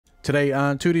Today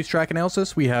on Teuty's track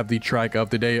analysis, we have the track of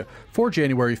the day for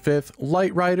January 5th,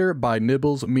 Lightrider by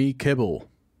NibblesMeKibble.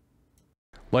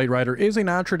 Lightrider is a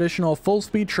non-traditional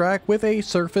full-speed track with a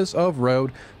surface of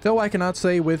road, though I cannot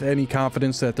say with any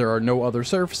confidence that there are no other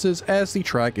surfaces as the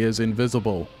track is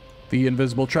invisible. The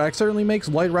invisible track certainly makes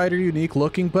Lightrider unique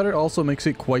looking, but it also makes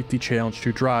it quite the challenge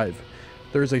to drive.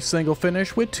 There is a single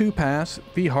finish with 2 pass.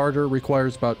 The harder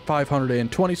requires about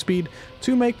 520 speed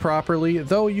to make properly,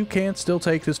 though you can still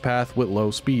take this path with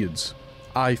low speeds.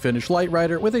 I finished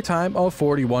Lightrider with a time of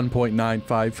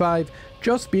 41.955,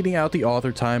 just beating out the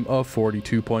author time of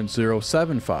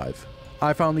 42.075.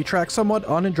 I found the track somewhat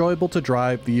unenjoyable to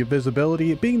drive, the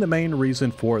visibility being the main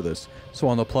reason for this. So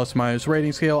on the plus-minus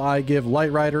rating scale, I give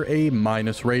Lightrider a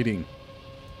minus rating.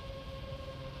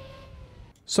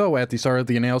 So at the start of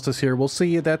the analysis here, we'll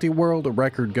see that the world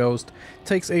record ghost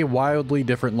takes a wildly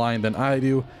different line than I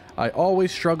do. I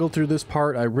always struggled through this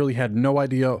part. I really had no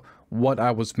idea what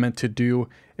I was meant to do,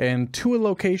 and 2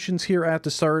 locations here at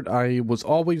the start I was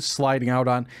always sliding out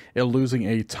on and losing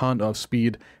a ton of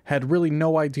speed. Had really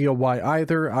no idea why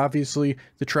either. Obviously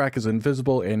the track is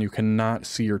invisible and you cannot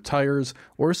see your tires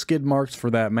or skid marks for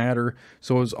that matter,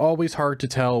 so it was always hard to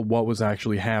tell what was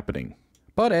actually happening.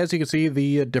 But as you can see,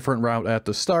 the different route at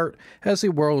the start has the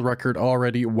world record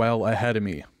already well ahead of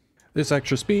me. This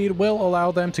extra speed will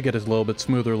allow them to get a little bit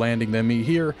smoother landing than me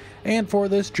here, and for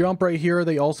this jump right here,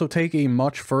 they also take a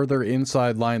much further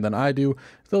inside line than I do.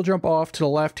 They'll jump off to the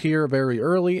left here very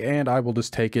early, and I will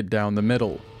just take it down the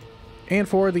middle. And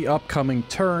for the upcoming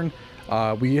turn,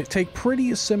 we take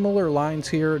pretty similar lines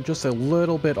here, just a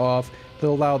little bit off.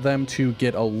 They'll allow them to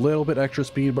get a little bit extra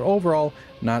speed, but overall,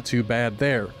 not too bad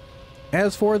there.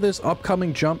 As for this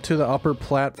upcoming jump to the upper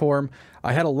platform,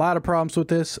 I had a lot of problems with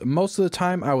this. Most of the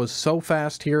time I was so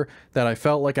fast here that I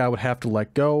felt like I would have to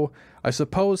let go. I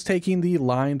suppose taking the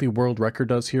line the world record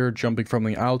does here, jumping from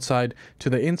the outside to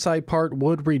the inside part,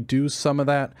 would reduce some of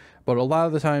that, but a lot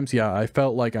of the times, yeah, I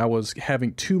felt like I was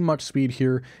having too much speed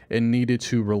here and needed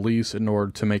to release in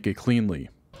order to make it cleanly.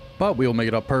 But we'll make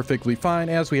it up perfectly fine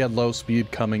as we had low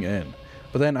speed coming in.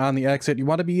 But then on the exit, you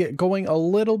want to be going a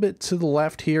little bit to the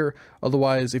left here.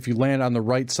 Otherwise, if you land on the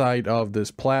right side of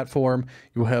this platform,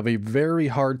 you'll have a very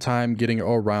hard time getting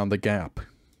around the gap.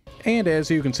 And as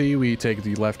you can see, we take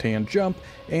the left-hand jump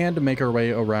and make our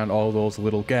way around all those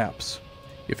little gaps.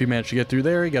 If you manage to get through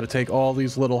there, you got to take all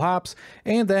these little hops.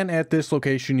 And then at this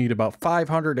location, you need about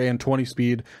 520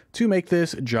 speed to make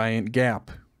this giant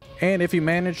gap. And if you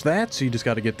manage that, so you just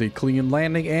got to get the clean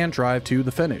landing and drive to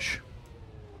the finish.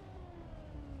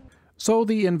 So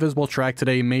the invisible track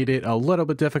today made it a little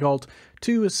bit difficult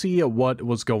to see what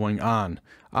was going on.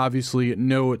 Obviously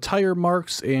no tire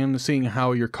marks, and seeing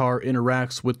how your car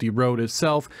interacts with the road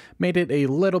itself made it a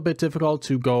little bit difficult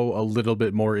to go a little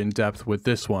bit more in depth with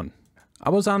this one. I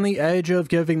was on the edge of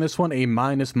giving this one a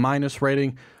minus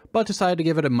rating, but decided to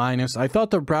give it a minus. I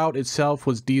thought the route itself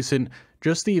was decent,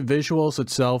 just the visuals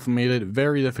itself made it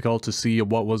very difficult to see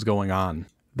what was going on.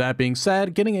 That being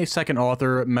said, getting a second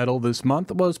author medal this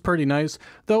month was pretty nice,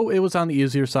 though it was on the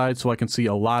easier side, so I can see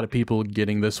a lot of people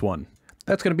getting this one.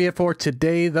 That's going to be it for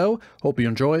today though. Hope you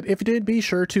enjoyed. If you did, be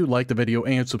sure to like the video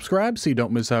and subscribe so you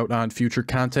don't miss out on future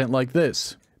content like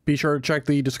this. Be sure to check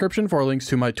the description for links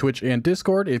to my Twitch and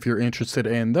Discord if you're interested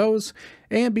in those,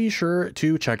 and be sure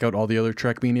to check out all the other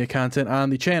Trackmania content on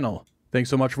the channel. Thanks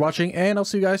so much for watching, and I'll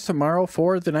see you guys tomorrow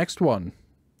for the next one.